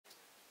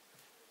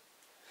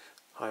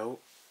Hi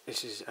all,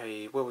 this is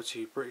a World War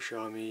II British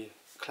Army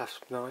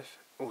clasp knife,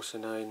 also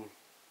known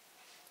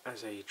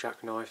as a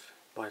jackknife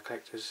by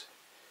collectors.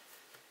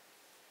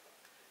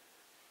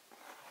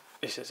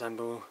 This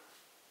example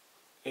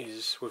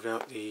is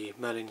without the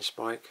Merlin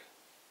spike.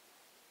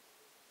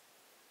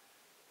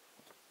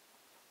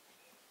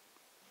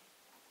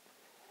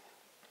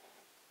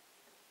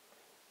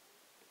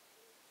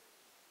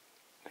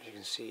 As you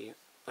can see,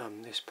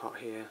 this part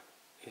here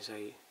is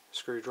a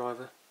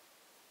screwdriver.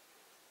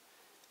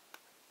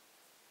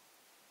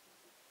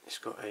 It's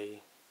got a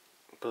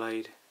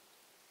blade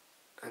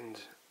and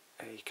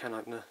a can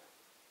opener.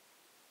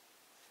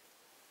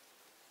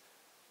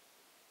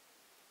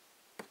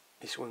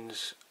 This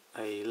one's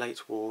a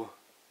late war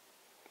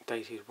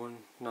dated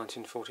one,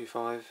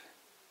 1945,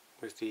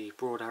 with the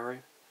broad arrow.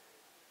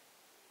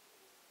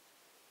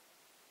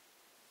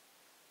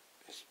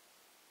 This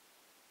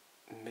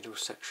middle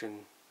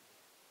section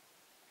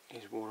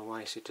is worn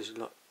away, so it does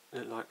look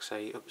like,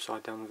 say,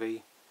 upside down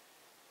V.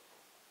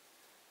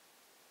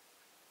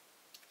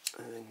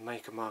 And then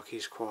maker mark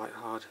is quite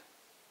hard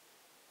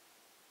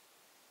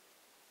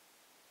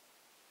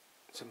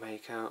to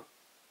make out.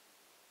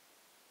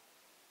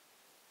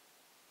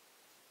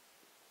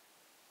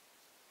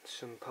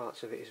 Some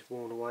parts of it is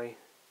worn away,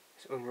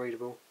 it's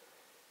unreadable.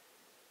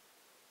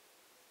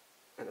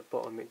 At the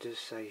bottom it does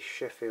say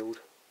Sheffield,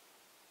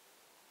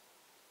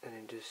 and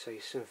it does say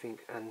something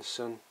and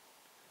Son.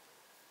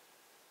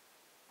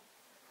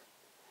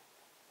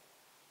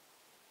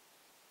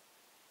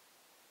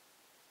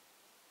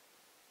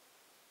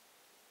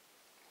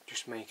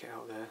 Just make it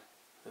out there.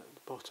 At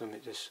the bottom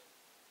it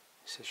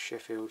says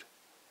Sheffield,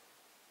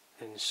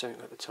 and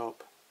something at the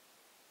top,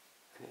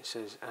 and it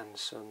says and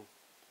Son.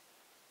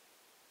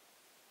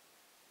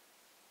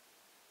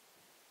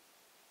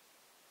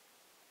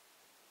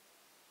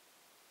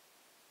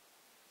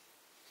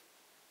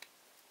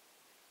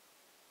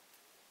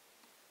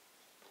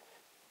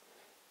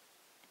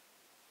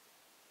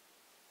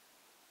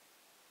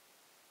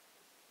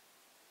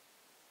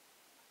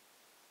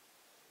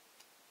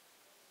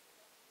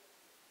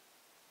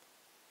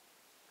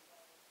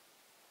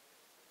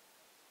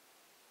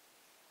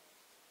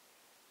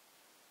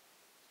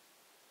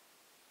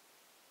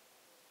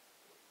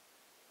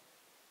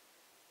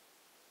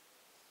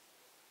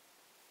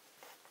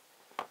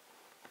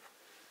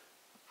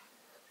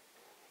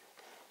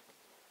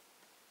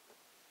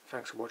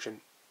 Thanks for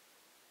watching.